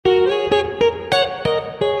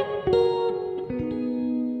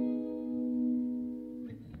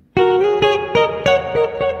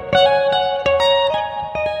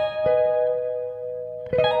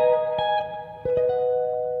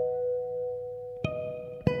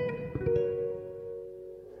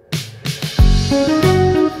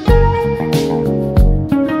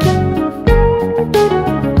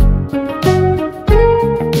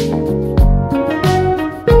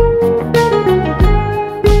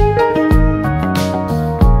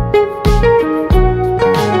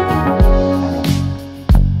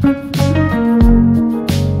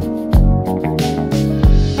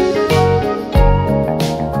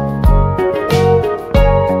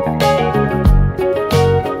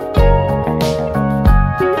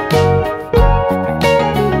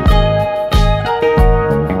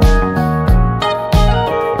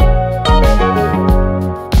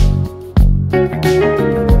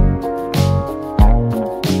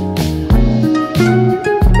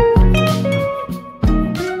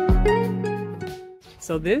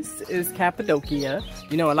So this is Cappadocia.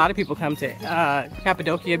 You know, a lot of people come to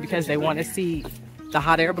Cappadocia because they want to see the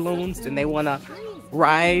hot air balloons and they want to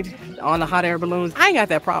ride on the hot air balloons. I ain't got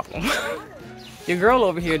that problem. Your girl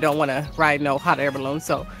over here don't want to ride no hot air balloons,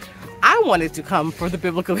 so I wanted to come for the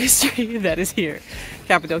biblical history that is here.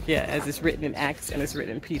 Cappadocia, as it's written in Acts and it's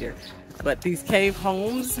written in Peter. But these cave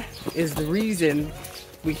homes is the reason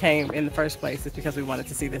we came in the first place. It's because we wanted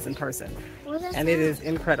to see this in person. And it is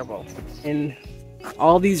incredible. In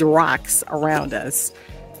all these rocks around us,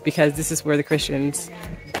 because this is where the Christians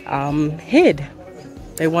hid.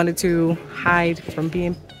 They wanted to hide from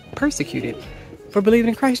being persecuted for believing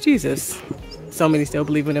in Christ Jesus. So many still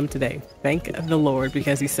believe in him today. Thank the Lord,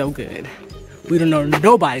 because he's so good. We don't know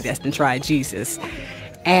nobody that's been tried Jesus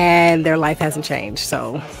and their life hasn't changed.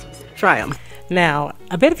 So try him. Now,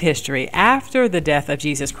 a bit of history. After the death of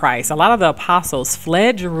Jesus Christ, a lot of the apostles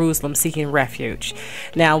fled Jerusalem seeking refuge.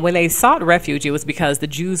 Now, when they sought refuge, it was because the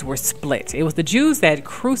Jews were split. It was the Jews that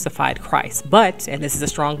crucified Christ, but, and this is a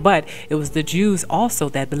strong but, it was the Jews also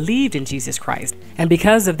that believed in Jesus Christ. And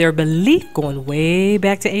because of their belief going way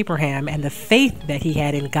back to Abraham and the faith that he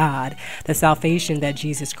had in God, the salvation that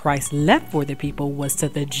Jesus Christ left for the people was to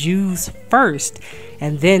the Jews first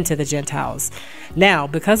and then to the Gentiles. Now,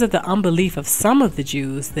 because of the unbelief of some of the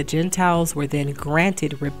Jews, the Gentiles were then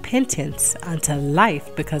granted repentance unto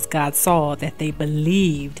life because God saw that they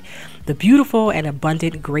believed the beautiful and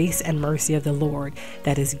abundant grace and mercy of the Lord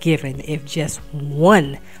that is given if just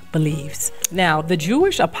one believes. Now, the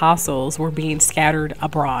Jewish apostles were being scattered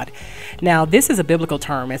abroad. Now, this is a biblical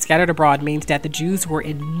term, and scattered abroad means that the Jews were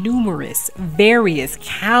in numerous, various,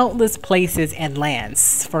 countless places and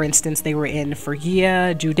lands. For instance, they were in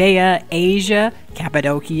Phrygia, Judea, Asia,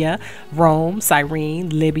 Cappadocia, Rome, Cyrene,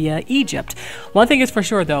 Libya, Egypt. One thing is for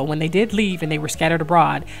sure, though, when they did leave and they were scattered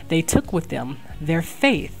abroad, they took with them their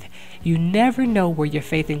faith. You never know where your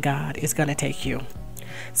faith in God is going to take you.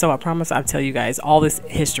 So I promise I'll tell you guys all this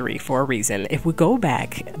history for a reason. If we go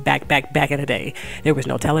back in the day, there was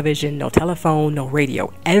no television, no telephone, no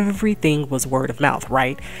radio. Everything was word of mouth,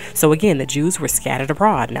 right? So again, the Jews were scattered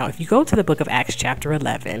abroad. Now, if you go to the book of Acts chapter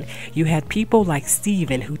 11, you had people like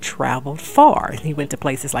Stephen who traveled far. He went to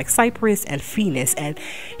places like Cyprus and Phoenix, and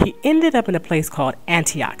he ended up in a place called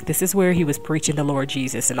Antioch. This is where he was preaching the Lord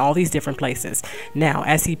Jesus in all these different places. Now,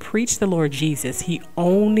 as he preached the Lord Jesus, he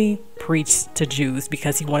only preached to Jews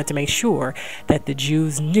because he wanted to make sure that the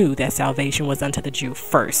Jews knew that salvation was unto the Jew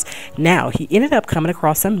first. Now, he ended up coming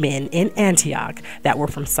across some men in Antioch that were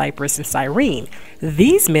from Cyprus and Cyrene.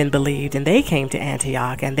 These men believed, and they came to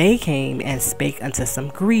Antioch, and they came and spake unto some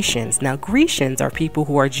Grecians. Now, Grecians are people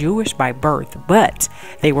who are Jewish by birth, but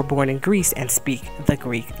they were born in Greece and speak the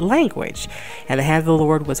Greek language. And the hand of the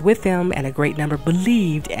Lord was with them, and a great number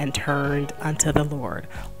believed and turned unto the Lord,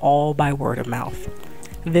 all by word of mouth.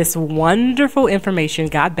 This wonderful information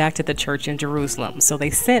got back to the church in Jerusalem, so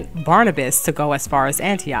they sent Barnabas to go as far as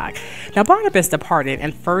Antioch. Now, Barnabas departed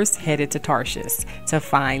and first headed to Tarshish to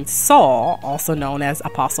find Saul, also known as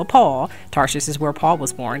Apostle Paul. Tarshish is where Paul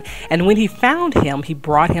was born. And when he found him, he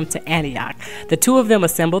brought him to Antioch. The two of them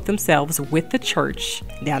assembled themselves with the church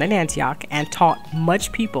down in Antioch and taught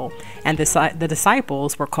much people. And the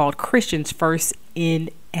disciples were called Christians first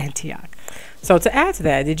in Antioch. So to add to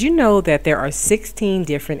that, did you know that there are 16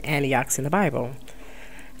 different Antiochs in the Bible?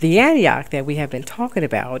 The Antioch that we have been talking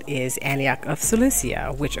about is Antioch of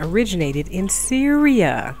Cilicia, which originated in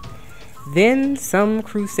Syria. Then some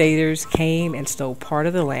crusaders came and stole part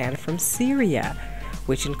of the land from Syria,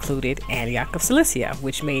 which included Antioch of Cilicia,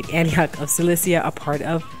 which made Antioch of Cilicia a part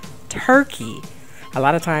of Turkey. A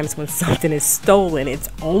lot of times when something is stolen, it's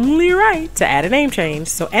only right to add a name change.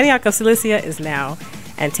 So Antioch of Cilicia is now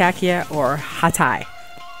Antakya or Hatay.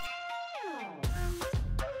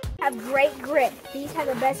 Have great grip. These have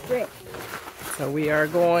the best grip. So we are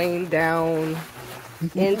going down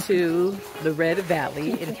into the Red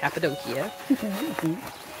Valley in Cappadocia.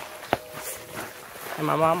 And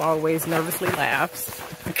my mom always nervously laughs.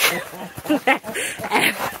 Mommy,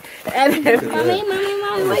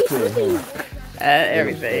 why are you sleeping?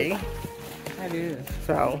 Everything. I do.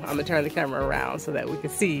 So I'm gonna turn the camera around so that we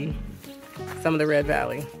can see some of the Red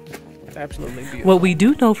Valley. It's absolutely beautiful. What we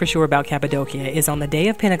do know for sure about Cappadocia is on the day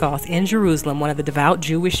of Pentecost in Jerusalem, one of the devout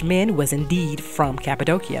Jewish men was indeed from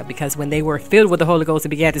Cappadocia, because when they were filled with the Holy Ghost and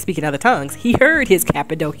began to speak in other tongues, he heard his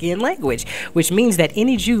Cappadocian language, which means that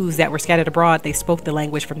any Jews that were scattered abroad, they spoke the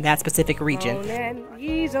language from that specific region. On and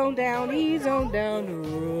ease on down the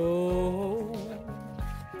road.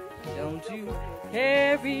 Don't you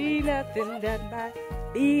carry nothing that might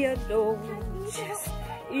be a load. Just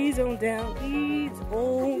ease on down, ease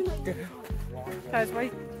on down. Guys,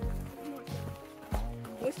 wait.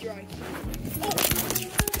 moisturize.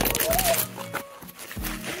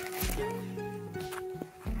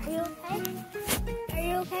 Are you okay? Are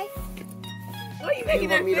you okay? Why are you making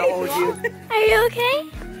that me to face, hold Mom? you? Are you okay?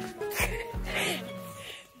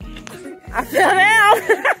 I fell down.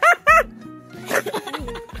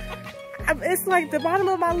 It's like the bottom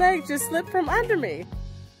of my leg just slipped from under me.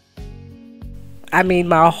 I mean,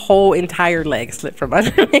 my whole entire leg slipped from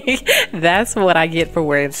under me. That's what I get for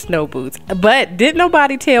wearing snow boots. But didn't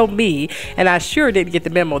nobody tell me, and I sure didn't get the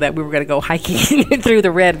memo that we were going to go hiking through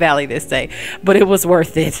the Red Valley this day. But it was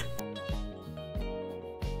worth it.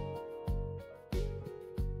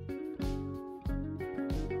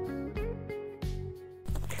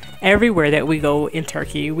 Everywhere that we go in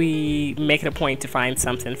Turkey, we make it a point to find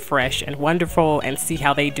something fresh and wonderful and see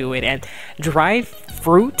how they do it. And dried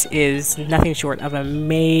fruit is nothing short of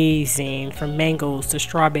amazing, from mangoes to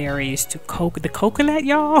strawberries to the coconut,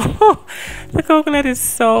 y'all. The coconut is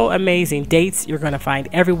so amazing. Dates you're going to find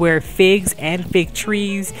everywhere, figs and fig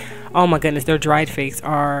trees. Oh my goodness, their dried figs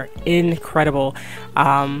are incredible.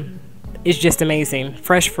 It's just amazing.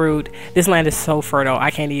 Fresh fruit. This land is so fertile.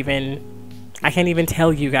 I can't even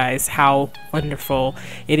tell you guys how wonderful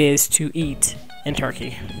it is to eat in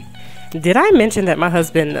Turkey. Did I mention that my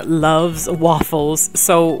husband loves waffles?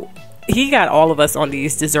 So he got all of us on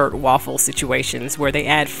these dessert waffle situations where they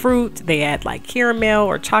add fruit, they add like caramel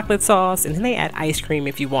or chocolate sauce, and then they add ice cream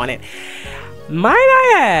if you want it. Might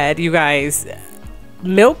I add, you guys,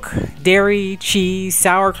 milk, dairy, cheese,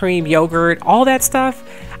 sour cream, yogurt, all that stuff.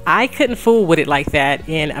 I couldn't fool with it like that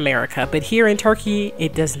in America, but here in Turkey,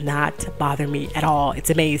 it does not bother me at all. It's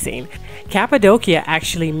amazing. Cappadocia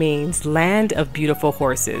actually means land of beautiful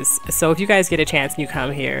horses. So if you guys get a chance and you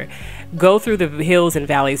come here, go through the hills and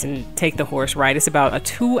valleys and take the horse ride. It's about a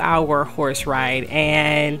 2-hour horse ride,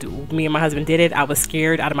 and me and my husband did it. I was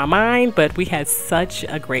scared out of my mind, but we had such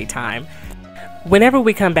a great time. Whenever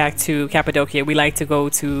we come back to Cappadocia, we like to go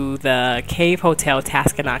to the Cave Hotel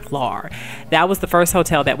Taskenaklar. That was the first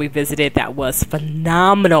hotel that we visited that was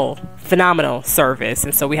phenomenal service.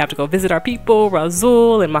 And so we have to go visit our people,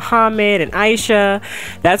 Razul and Mohammed and Aisha.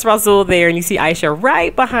 That's Razul there, and you see Aisha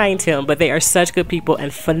right behind him. But they are such good people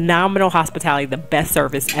and phenomenal hospitality, the best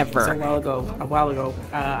service ever. So a while ago,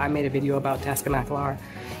 I made a video about Taskenaklar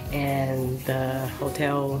and the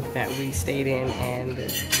hotel that we stayed in, and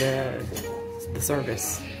the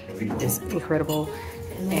service is incredible,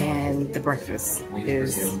 and the breakfast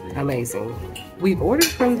is amazing. We've ordered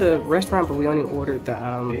from the restaurant, but we only ordered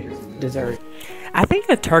the dessert. I think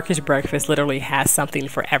a Turkish breakfast literally has something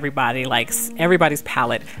for everybody, like everybody's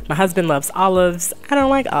palate. My husband loves olives. I don't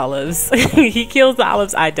like olives. He kills the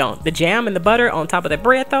olives. I don't. The jam and the butter on top of the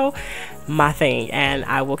bread, though, my thing, and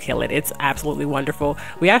I will kill it. It's absolutely wonderful.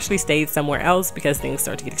 We actually stayed somewhere else because things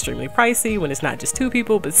start to get extremely pricey when it's not just 2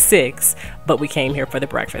 people, but 6. But we came here for the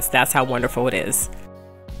breakfast. That's how wonderful it is.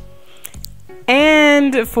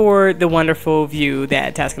 And for the wonderful view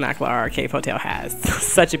that Taskenaklar Cave Hotel has.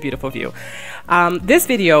 Such a beautiful view. This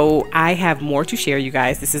video, I have more to share, you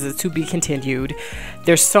guys. This is a to be continued.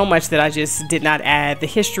 There's so much that I just did not add. The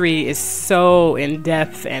history is so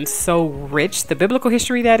in-depth and so rich. The biblical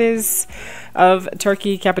history, that is, of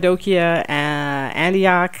Turkey, Cappadocia,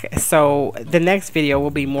 Antioch. So the next video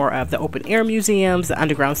will be more of the open-air museums, the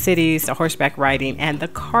underground cities, the horseback riding, and the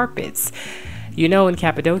carpets. You know, in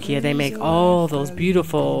Cappadocia, they make all those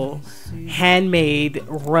beautiful handmade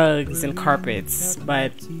rugs and carpets.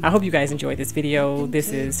 But I hope you guys enjoyed this video.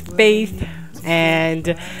 This is Faith,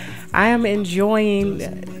 and I am enjoying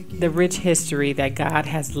the rich history that God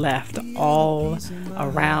has left all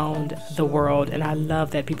around the world. And I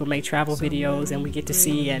love that people make travel videos and we get to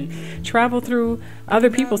see and travel through other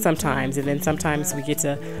people sometimes. And then sometimes we get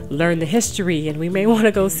to learn the history and we may want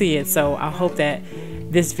to go see it. So I hope that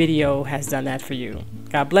this video has done that for you.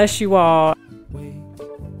 God bless you all.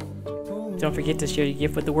 Don't forget to share your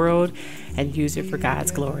gift with the world and use it for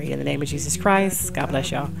God's glory. In the name of Jesus Christ, God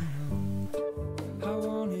bless y'all.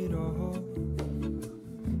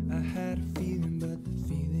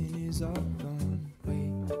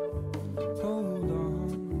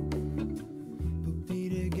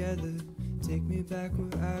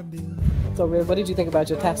 So, Riv, what did you think about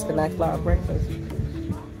your Taskenaklar breakfast?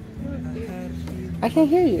 I can't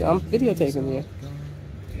hear you. I'm videotaping you.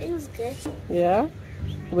 It was good. Yeah?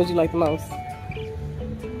 What did you like the most?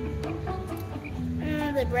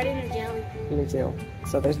 The bread and the jelly. Me too.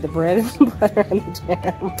 So there's the bread and the butter and the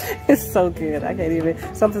jam. It's so good. I can't even.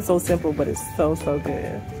 Something so simple, but it's so, so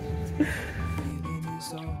good.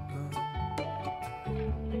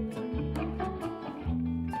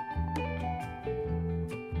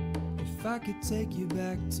 If I could take you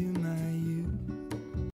back to my